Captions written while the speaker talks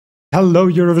Hello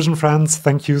Eurovision friends,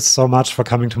 thank you so much for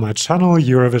coming to my channel,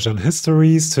 Eurovision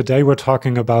Histories. Today we're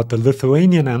talking about the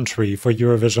Lithuanian entry for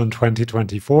Eurovision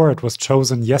 2024. It was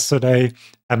chosen yesterday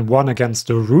and won against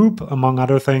the Roop, among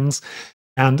other things.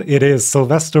 And it is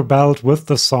Silvester Belt with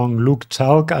the song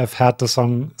Luktelk. I've had the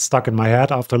song stuck in my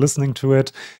head after listening to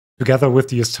it, together with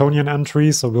the Estonian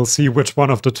entry, so we'll see which one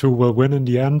of the two will win in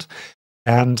the end.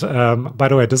 And by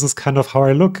the way, this is kind of how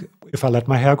I look if I let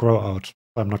my hair grow out.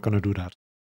 I'm not going to do that.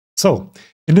 So,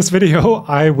 in this video,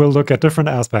 I will look at different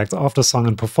aspects of the song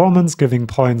and performance, giving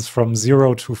points from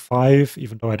 0 to 5,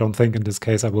 even though I don't think in this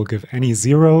case I will give any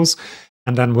zeros,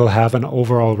 and then we'll have an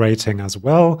overall rating as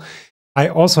well. I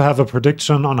also have a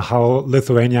prediction on how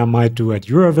Lithuania might do at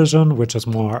Eurovision, which is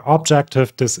more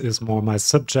objective. This is more my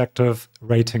subjective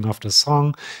rating of the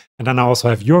song. And then I also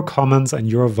have your comments and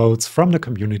your votes from the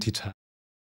community tab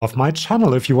of my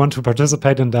channel. If you want to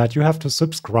participate in that, you have to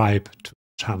subscribe to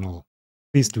the channel.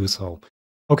 Please do so.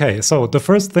 Okay, so the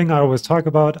first thing I always talk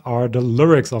about are the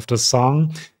lyrics of the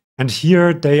song. And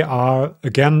here they are,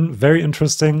 again, very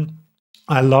interesting.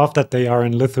 I love that they are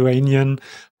in Lithuanian.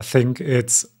 I think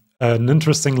it's an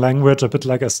interesting language, a bit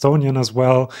like Estonian as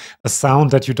well, a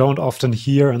sound that you don't often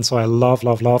hear. And so I love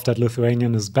that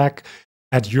Lithuanian is back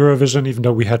at Eurovision, even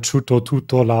though we had Chuto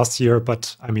Tuto last year.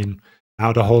 But I mean,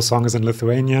 now the whole song is in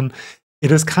Lithuanian.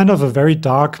 It is kind of a very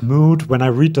dark mood. When I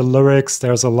read the lyrics,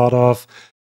 there's a lot of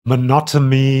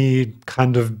monotony,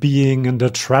 kind of being in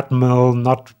the treadmill,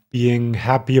 not being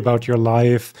happy about your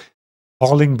life,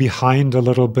 falling behind a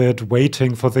little bit,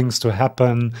 waiting for things to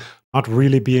happen, not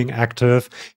really being active.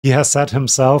 He has said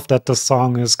himself that the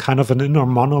song is kind of an inner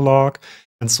monologue.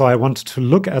 And so I wanted to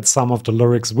look at some of the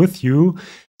lyrics with you.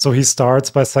 So he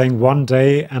starts by saying, one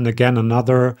day and again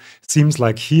another, seems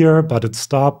like here, but it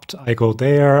stopped. I go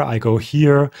there, I go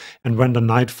here. And when the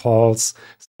night falls,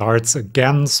 starts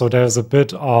again. So there's a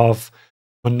bit of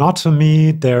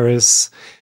monotony. There is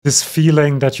this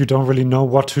feeling that you don't really know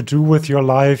what to do with your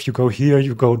life. You go here,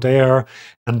 you go there.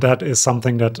 And that is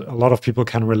something that a lot of people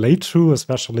can relate to,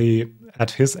 especially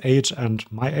at his age and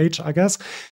my age, I guess.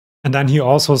 And then he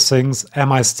also sings,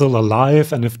 am I still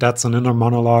alive? And if that's an inner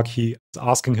monologue, he is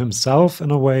asking himself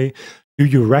in a way, do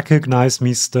you recognize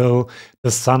me still? The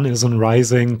sun isn't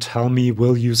rising. Tell me,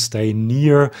 will you stay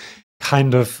near?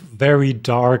 Kind of very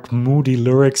dark, moody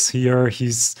lyrics here.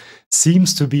 He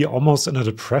seems to be almost in a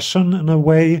depression in a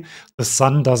way. The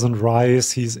sun doesn't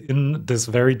rise. He's in this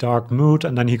very dark mood.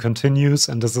 And then he continues,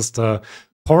 and this is the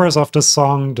chorus of the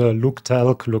song, the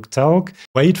Luktelk, Luktelk.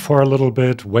 Wait for a little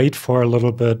bit,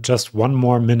 just one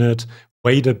more minute,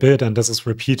 wait a bit. And this is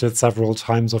repeated several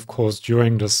times, of course,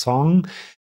 during the song.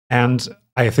 And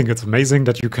I think it's amazing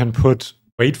that you can put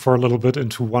wait for a little bit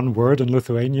into one word in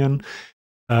Lithuanian.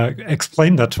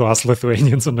 Explain that to us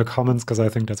Lithuanians in the comments, because I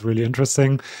think that's really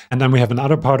interesting. And then we have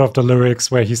another part of the lyrics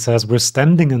where he says, we're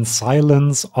standing in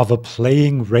silence of a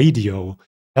playing radio.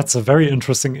 That's a very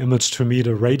interesting image to me.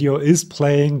 The radio is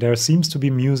playing, there seems to be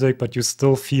music, but you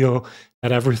still feel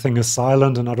that everything is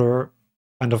silent, another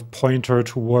kind of pointer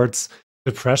towards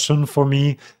depression for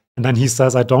me. And then he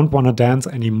says, I don't want to dance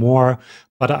anymore,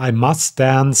 but I must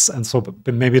dance. And so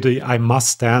maybe the I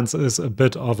must dance is a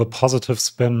bit of a positive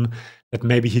spin, that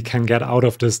maybe he can get out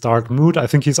of this dark mood. I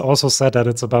think he's also said that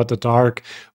it's about the dark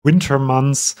winter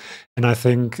months, and I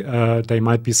think they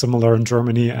might be similar in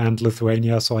Germany and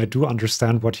Lithuania, so I do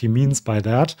understand what he means by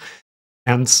that.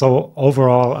 And so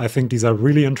overall, I think these are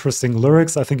really interesting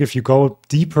lyrics. I think if you go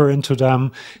deeper into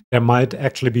them, there might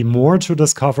actually be more to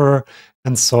discover.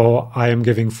 And so I am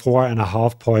giving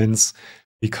 4.5 points,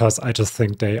 because I just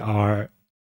think they are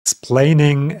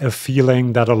explaining a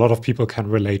feeling that a lot of people can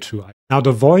relate to. Now,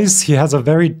 the voice, he has a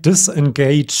very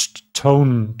disengaged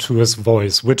tone to his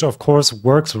voice, which of course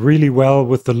works really well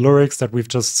with the lyrics that we've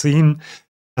just seen.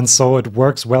 And so it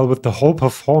works well with the whole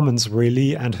performance,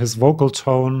 really, and his vocal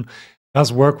tone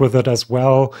does work with it as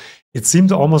well. It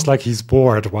seems almost like he's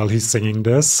bored while he's singing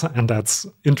this, and that's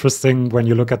interesting when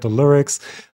you look at the lyrics.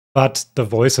 But the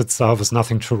voice itself is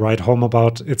nothing to write home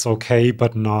about. It's okay,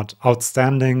 but not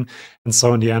outstanding. And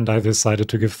so in the end, I decided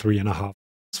to give 3.5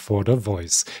 for the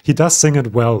voice. He does sing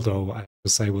it well, though, I have to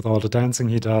say, with all the dancing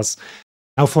he does.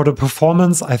 Now, for the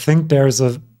performance, I think there's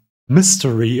a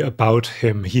mystery about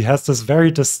him. He has this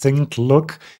very distinct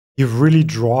look. He really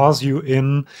draws you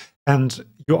in. And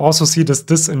you also see this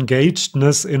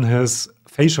disengagedness in his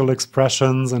facial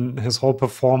expressions and his whole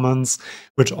performance,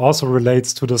 which also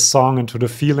relates to the song and to the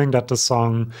feeling that the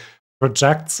song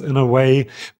projects in a way.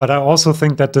 But I also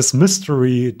think that this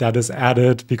mystery that is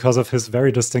added because of his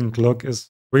very distinct look is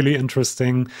really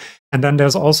interesting. And then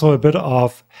there's also a bit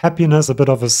of happiness, a bit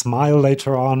of a smile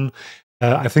later on.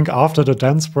 I think after the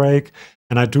dance break,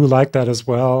 and I do like that as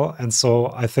well. And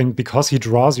so I think because he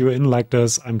draws you in like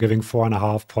this, I'm giving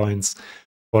 4.5 points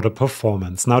for the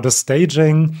performance. Now, the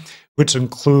staging, which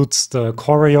includes the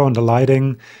choreo and the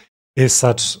lighting, is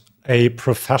such a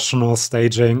professional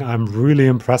staging. I'm really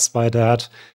impressed by that.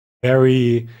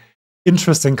 Very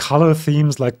interesting color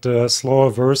themes, like the slower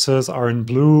verses are in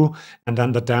blue, and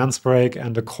then the dance break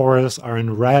and the chorus are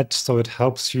in red. So it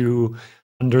helps you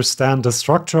understand the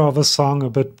structure of a song a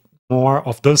bit more,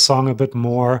 of the song a bit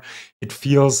more. It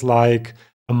feels like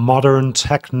a modern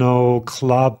techno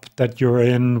club that you're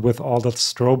in with all the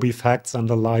strobe effects and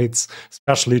the lights,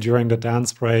 especially during the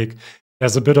dance break.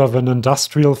 There's a bit of an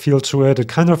industrial feel to it. It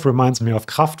kind of reminds me of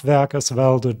Kraftwerk as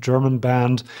well, the German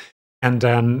band. And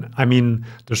then, I mean,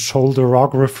 the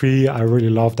shoulderography, I really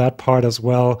love that part as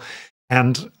well.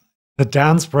 And the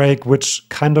dance break, which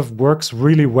kind of works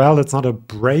really well. It's not a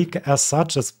break as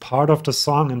such, it's part of the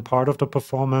song and part of the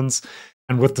performance.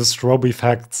 And with the strobe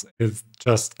effects, it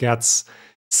just gets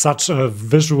such a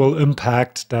visual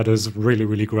impact that is really,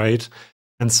 really great.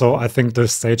 And so I think the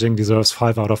staging deserves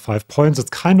 5 out of 5 points. It's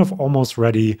kind of almost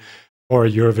ready for a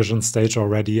Eurovision stage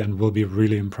already and will be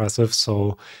really impressive.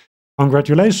 So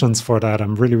congratulations for that.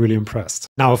 I'm really, really impressed.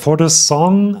 Now, for the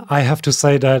song, I have to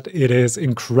say that it is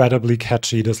incredibly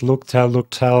catchy. This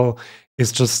Luktelk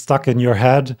is just stuck in your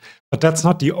head. But that's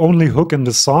not the only hook in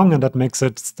the song, and that makes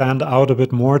it stand out a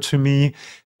bit more to me.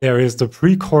 There is the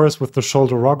pre-chorus with the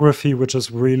shoulderography, which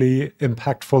is really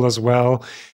impactful as well.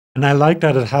 And I like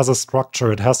that it has a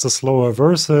structure. It has the slower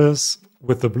verses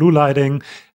with the blue lighting,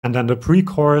 and then the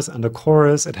pre-chorus and the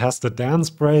chorus. It has the dance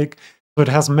break. So it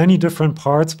has many different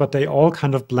parts, but they all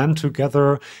kind of blend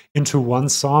together into one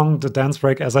song. The dance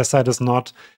break, as I said, is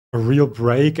not a real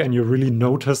break, and you really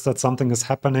notice that something is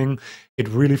happening. It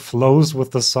really flows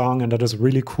with the song, and that is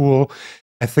really cool.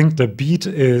 I think the beat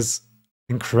is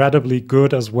incredibly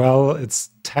good as well. It's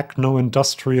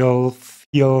techno-industrial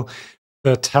feel.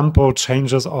 The tempo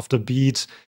changes of the beat,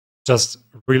 just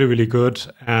really, really good,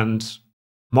 and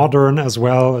modern as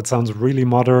well. It sounds really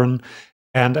modern.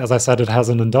 And as I said, it has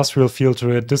an industrial feel to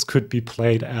it. This could be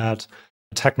played at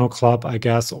a techno club, I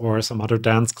guess, or some other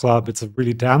dance club. It's a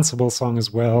really danceable song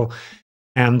as well.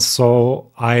 And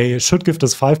so I should give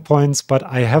this 5 points, but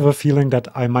I have a feeling that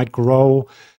I might grow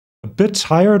a bit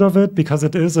tired of it because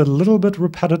it is a little bit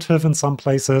repetitive in some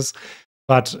places.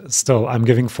 But still, I'm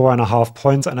giving 4.5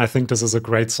 points. And I think this is a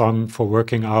great song for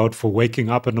working out, for waking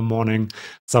up in the morning,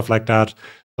 stuff like that.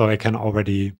 So I can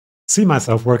already see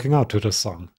myself working out to this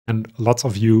song, and lots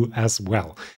of you as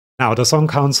well. Now, the song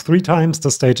counts 3 times, the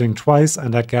staging twice,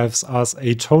 and that gives us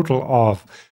a total of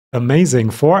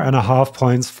amazing 4.5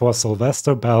 points for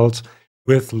Silvester Belt,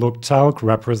 with Luktelk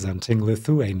representing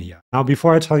Lithuania. Now,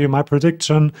 before I tell you my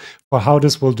prediction for how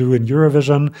this will do in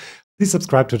Eurovision, please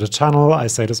subscribe to the channel. I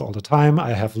say this all the time.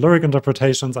 I have lyric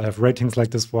interpretations, I have ratings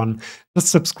like this one. Just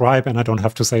subscribe and I don't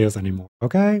have to say this anymore,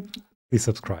 okay? Please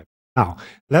subscribe. Now,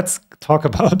 let's talk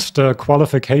about the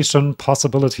qualification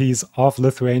possibilities of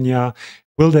Lithuania.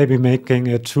 Will they be making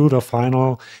it to the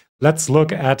final? Let's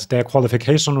look at their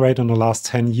qualification rate in the last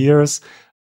 10 years.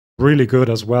 Really good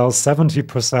as well,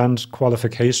 70%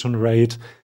 qualification rate.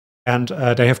 And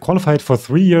they have qualified for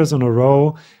 3 years in a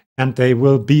row, and they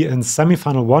will be in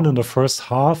semifinal 1 in the first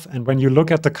half. And when you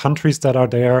look at the countries that are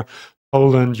there,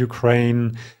 Poland,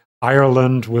 Ukraine,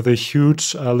 Ireland, with a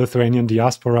huge Lithuanian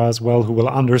diaspora as well, who will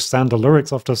understand the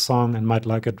lyrics of the song and might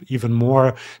like it even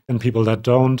more than people that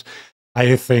don't.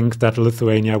 I think that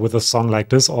Lithuania, with a song like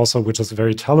this also, which is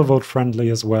very televote friendly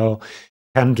as well,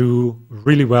 can do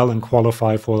really well and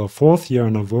qualify for the 4th year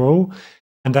in a row.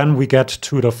 And then we get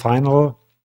to the final.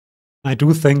 I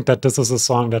do think that this is a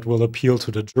song that will appeal to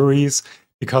the juries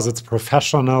because it's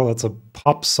professional. It's a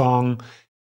pop song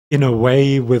in a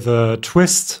way with a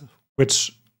twist,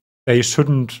 which they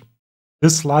shouldn't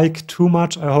dislike too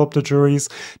much, I hope, the juries.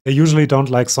 They usually don't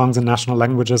like songs in national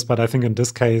languages, but I think in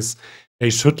this case,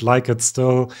 they should like it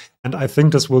still. And I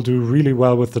think this will do really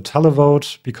well with the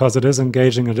televote because it is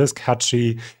engaging, it is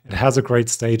catchy, it has a great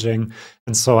staging.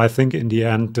 And so I think in the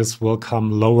end, this will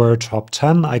come lower top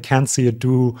 10. I can't see it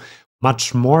do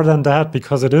much more than that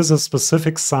because it is a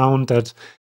specific sound that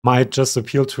might just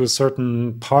appeal to a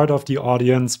certain part of the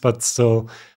audience, but still,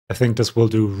 I think this will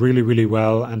do really, really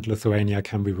well, and Lithuania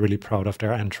can be really proud of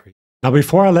their entry. Now,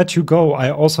 before I let you go, I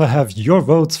also have your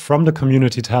votes from the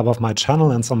community tab of my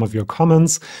channel and some of your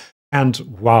comments. And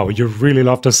wow, you really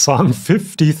love this song,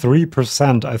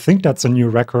 53%. I think that's a new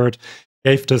record.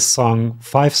 Gave this song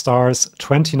 5 stars,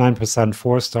 29%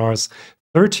 4 stars,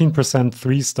 13%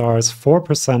 3 stars,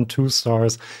 4% 2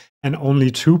 stars, and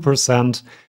only 2%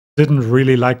 didn't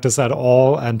really like this at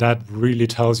all, and that really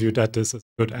tells you that this is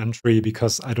a good entry,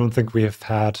 because I don't think we have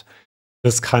had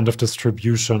this kind of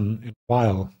distribution in a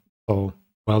while. So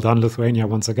well done, Lithuania,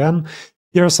 once again.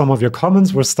 Here are some of your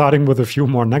comments. We're starting with a few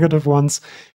more negative ones.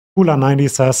 Kula90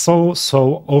 says,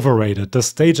 so overrated. The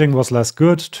staging was less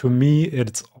good. To me,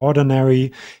 it's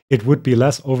ordinary. It would be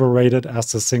less overrated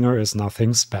as the singer is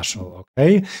nothing special.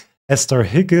 Okay. Esther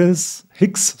Higgs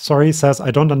says,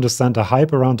 I don't understand the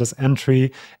hype around this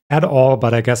entry at all,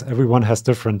 but I guess everyone has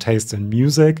different tastes in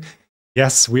music.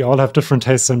 Yes, we all have different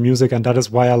tastes in music, and that is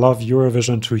why I love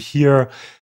Eurovision, to hear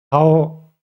how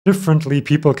differently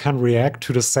people can react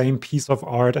to the same piece of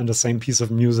art and the same piece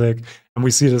of music. And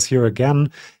we see this here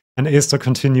again. And Esther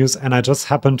continues, and I just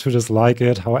happen to dislike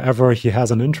it. However, he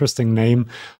has an interesting name,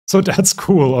 so that's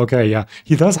cool. Okay, yeah,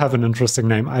 he does have an interesting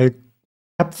name. I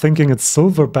kept thinking it's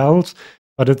Silver Belt,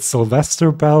 but it's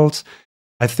Silvester Belt.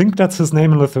 I think that's his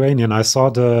name in Lithuanian. I saw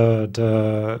the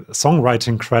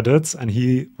songwriting credits, and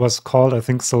he was called, I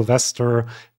think, Silvester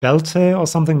Belt or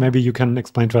something. Maybe you can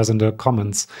explain to us in the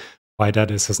comments why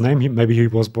that is his name. Maybe he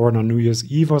was born on New Year's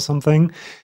Eve or something.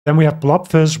 Then we have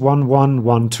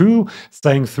Blobfish1112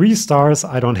 saying 3 stars.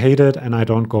 I don't hate it, and I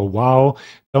don't go wow.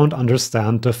 Don't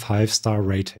understand the 5-star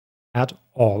rating at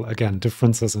all. Again,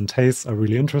 differences in tastes are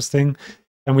really interesting.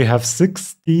 And we have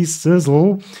 60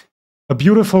 Sizzle. A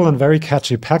beautiful and very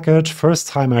catchy package. First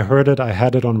time I heard it, I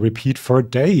had it on repeat for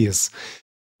days.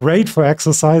 Great for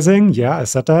exercising. Yeah, I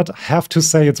said that. Have to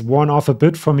say it's worn off a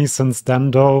bit for me since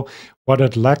then, though. What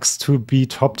it lacks to be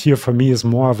top tier for me is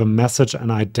more of a message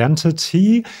and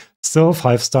identity. Still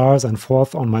 5 stars and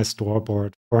 4th on my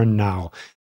scoreboard for now.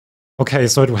 Okay,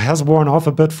 so it has worn off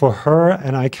a bit for her,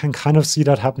 and I can kind of see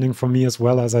that happening for me as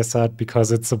well, as I said,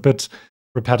 because it's a bit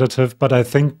repetitive. But I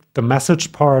think the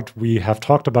message part, we have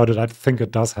talked about it. I think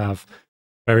it does have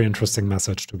very interesting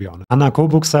message, to be honest. Anna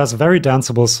Kobuk says, very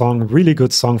danceable song, really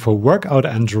good song for workout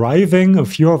and driving. A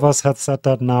few of us had said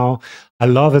that now. I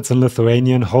love it's in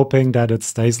Lithuanian, hoping that it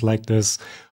stays like this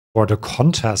for the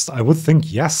contest. I would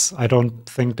think yes. I don't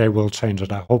think they will change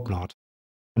it. I hope not.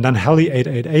 And then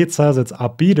Helly888 says, it's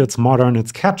upbeat, it's modern,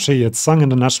 it's catchy, it's sung in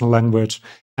the national language,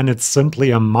 and it's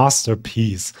simply a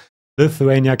masterpiece.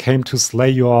 Lithuania came to slay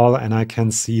you all, and I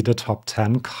can see the top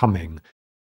 10 coming.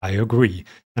 I agree.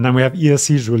 And then we have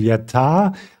ESC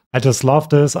Julieta. I just love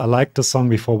this. I liked the song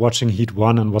before watching Heat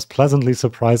 1 and was pleasantly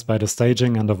surprised by the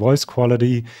staging and the voice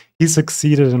quality. He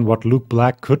succeeded in what Luke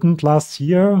Black couldn't last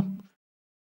year.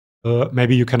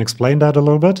 Maybe you can explain that a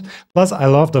little bit. Plus, I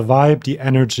love the vibe, the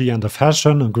energy, and the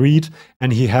fashion, agreed.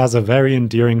 And he has a very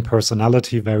endearing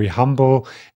personality, very humble.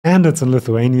 And it's in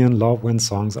Lithuanian. Love when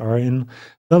songs are in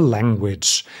the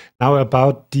language. Now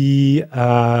about the,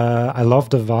 I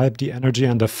love the vibe, the energy,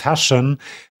 and the fashion.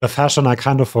 The fashion I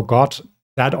kind of forgot.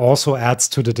 That also adds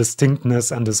to the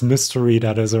distinctness and this mystery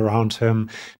that is around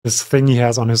him. This thing he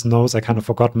has on his nose, I kind of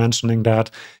forgot mentioning that.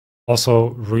 Also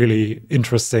really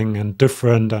interesting and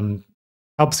different and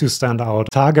helps you stand out.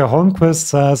 Tage Holmquist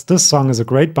says, this song is a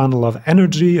great bundle of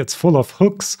energy. It's full of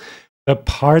hooks. The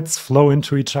parts flow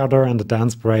into each other and the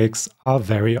dance breaks are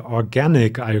very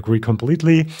organic. I agree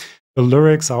completely. The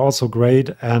lyrics are also great,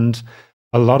 and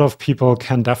a lot of people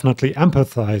can definitely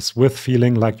empathize with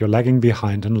feeling like you're lagging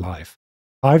behind in life.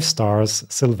 5 stars,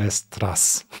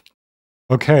 Silvestras.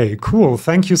 Okay, cool.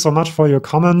 Thank you so much for your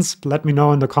comments. Let me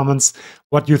know in the comments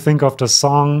what you think of the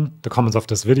song, the comments of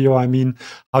this video, I mean,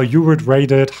 how you would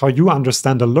rate it, how you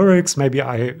understand the lyrics. Maybe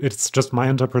it's just my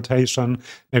interpretation.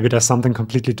 Maybe there's something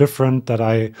completely different that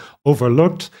I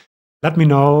overlooked. Let me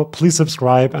know. Please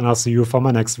subscribe, and I'll see you for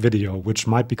my next video, which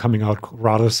might be coming out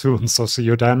rather soon. So see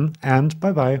you then, and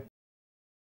bye-bye.